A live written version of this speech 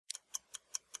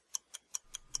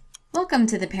Welcome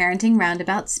to the Parenting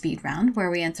Roundabout Speed Round,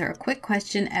 where we answer a quick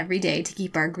question every day to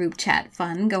keep our group chat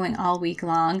fun going all week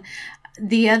long.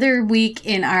 The other week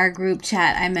in our group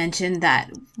chat, I mentioned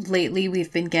that lately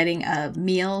we've been getting a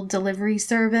meal delivery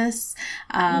service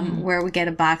where we get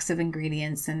a box of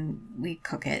ingredients and we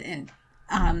cook it.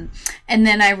 And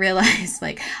then I realized,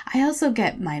 like, I also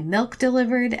get my milk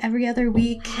delivered every other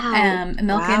week,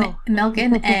 milk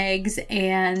and eggs,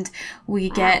 and we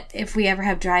get, if we ever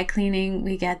have dry cleaning,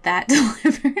 we get that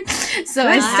delivered. So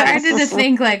I started to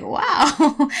think, like,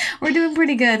 wow, we're doing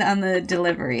pretty good on the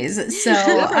deliveries. So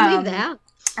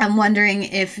I'm wondering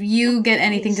if you get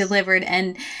anything delivered,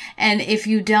 and if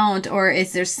you don't, or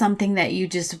is there something that you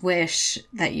just wish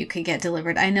that you could get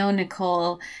delivered? I know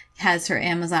Nicole has her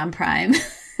Amazon Prime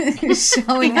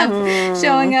showing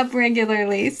up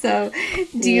regularly. So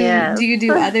do you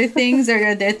do other things, or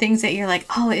are there things that you're like,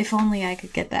 oh, if only I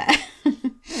could get that?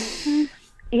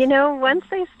 You know, once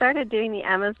they started doing the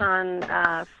Amazon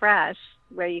Fresh,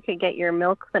 where you could get your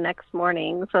milk the next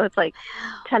morning, so it's like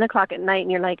 10 o'clock at night,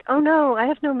 and you're like, oh no, I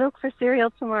have no milk for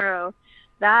cereal tomorrow.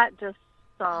 That just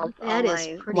solves all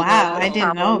my wow, I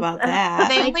didn't know about that.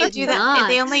 They only do that.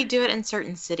 They only do it in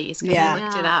certain cities. I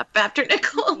looked it up after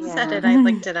Nicole said it. I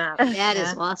looked it up. That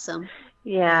is awesome.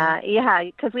 Yeah,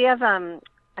 because we have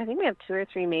I think we have 2 or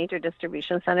 3 major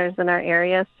distribution centers in our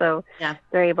area, so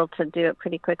they're able to do it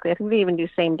pretty quickly. I think we even do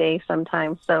same day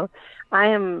sometimes. So I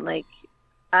am like,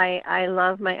 I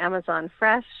love my Amazon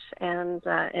Fresh and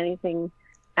anything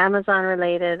Amazon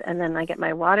related, and then I get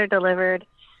my water delivered.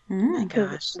 Oh my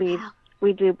gosh.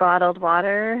 We do bottled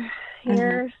water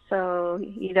here, so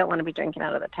you don't want to be drinking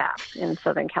out of the tap in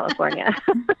Southern California.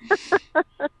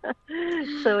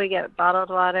 So we get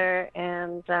bottled water,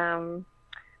 and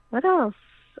what else?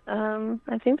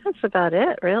 I think that's about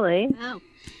it, really. Wow,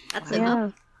 that's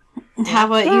enough. How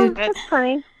about you? That's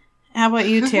funny. How about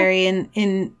you, Terry?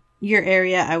 In your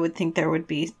area, I would think there would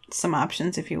be some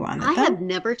options if you wanted them. I have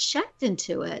never checked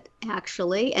into it,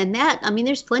 actually. And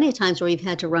there's plenty of times where you've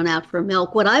had to run out for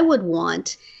milk. What I would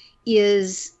want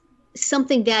is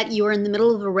something that you're in the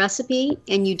middle of a recipe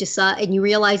and you decide and you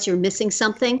realize you're missing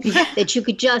something that you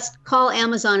could just call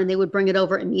Amazon and they would bring it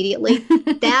over immediately.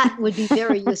 That would be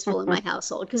very useful in my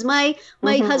household, because my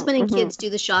husband and kids do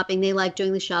the shopping. They like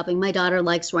doing the shopping. My daughter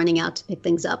likes running out to pick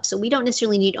things up. So we don't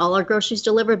necessarily need all our groceries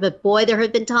delivered, but boy, there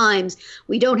have been times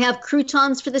we don't have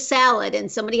croutons for the salad and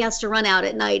somebody has to run out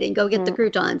at night and go get the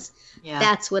croutons. Yeah.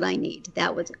 That's what I need.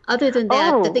 Other than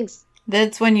that, the things.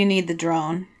 That's when you need the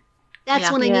drone.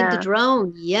 That's when I need the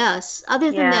drone, yes.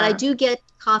 Other than that, I do get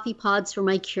coffee pods for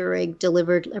my Keurig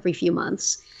delivered every few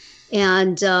months.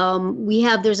 And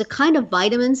there's a kind of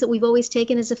vitamins that we've always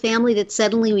taken as a family that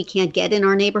suddenly we can't get in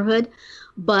our neighborhood,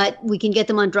 but we can get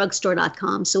them on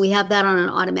drugstore.com. So we have that on an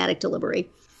automatic delivery.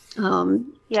 We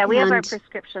have our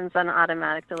prescriptions on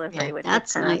automatic delivery. Which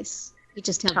that's nice. We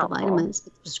just have helpful. The vitamins,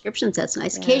 but the prescriptions, that's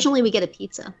nice. Yeah. Occasionally we get a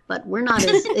pizza, but we're not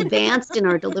as advanced in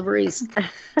our deliveries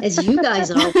as you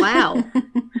guys are. Wow.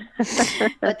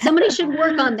 But somebody should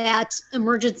work on that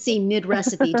emergency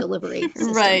mid-recipe delivery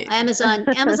system. Right. Amazon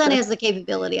has the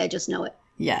capability. I just know it.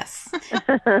 Yes.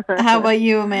 How about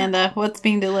you, Amanda? What's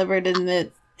being delivered in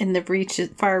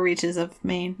the far reaches of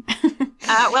Maine?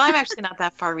 Well, I'm actually not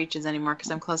that far reaches anymore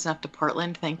because I'm close enough to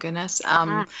Portland, thank goodness.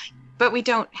 But we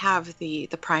don't have the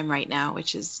Prime right now,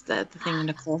 which is the thing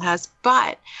Nicole has.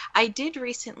 But I did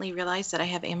recently realize that I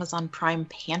have Amazon Prime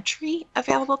Pantry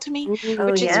available to me,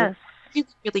 which is really,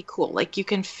 really cool. Like, you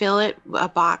can fill a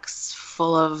box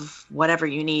full of whatever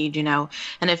you need,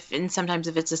 and sometimes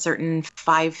if it's a certain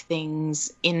 5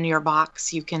 things in your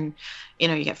box, you can,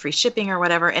 you get free shipping or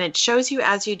whatever, and it shows you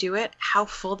as you do it how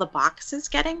full the box is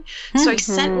getting. So I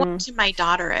sent one to my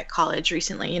daughter at college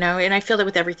recently, and I filled it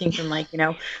with everything from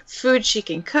food she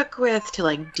can cook with to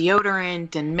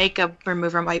deodorant and makeup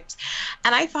remover wipes.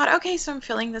 And I thought, okay, so I'm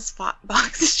filling this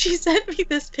box. She sent me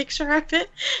this picture of it.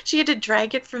 She had to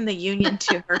drag it from the Union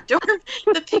to her dorm.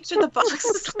 The box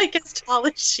was as tall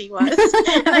as she was.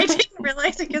 And I didn't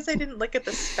realize, I guess I didn't look at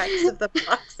the specs of the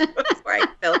box before I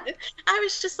filled it. I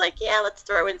was just like, let's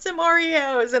throw in some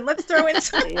Oreos and let's throw in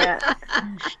some.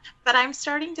 But I'm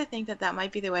starting to think that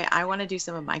might be the way I want to do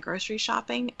some of my grocery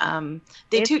shopping.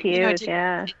 It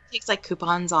takes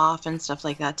coupons off and stuff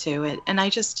like that too. And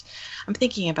I'm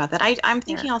thinking about that. I'm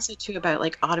thinking also too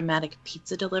about automatic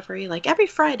pizza delivery. Every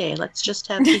Friday, let's just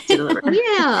have pizza delivered.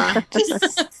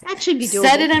 That should be doable.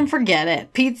 Set it and forget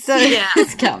it. Pizza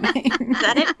is coming.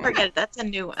 Set it and forget it. That's a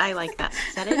new. I like that.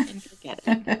 Set it and forget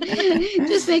it.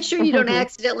 Just make sure you don't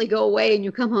accidentally go away and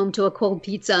you come home to a cold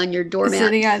pizza on your doormat.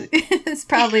 Sitting on, it's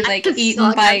probably like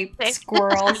eaten by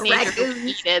squirrels.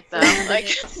 Eat it though. Like.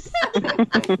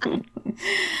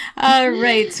 All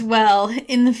right. Well,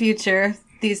 in the future,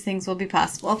 these things will be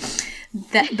possible.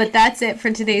 But that's it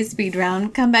for today's speed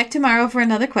round. Come back tomorrow for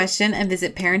another question and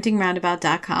visit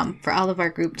parentingroundabout.com for all of our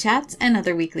group chats and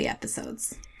other weekly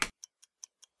episodes.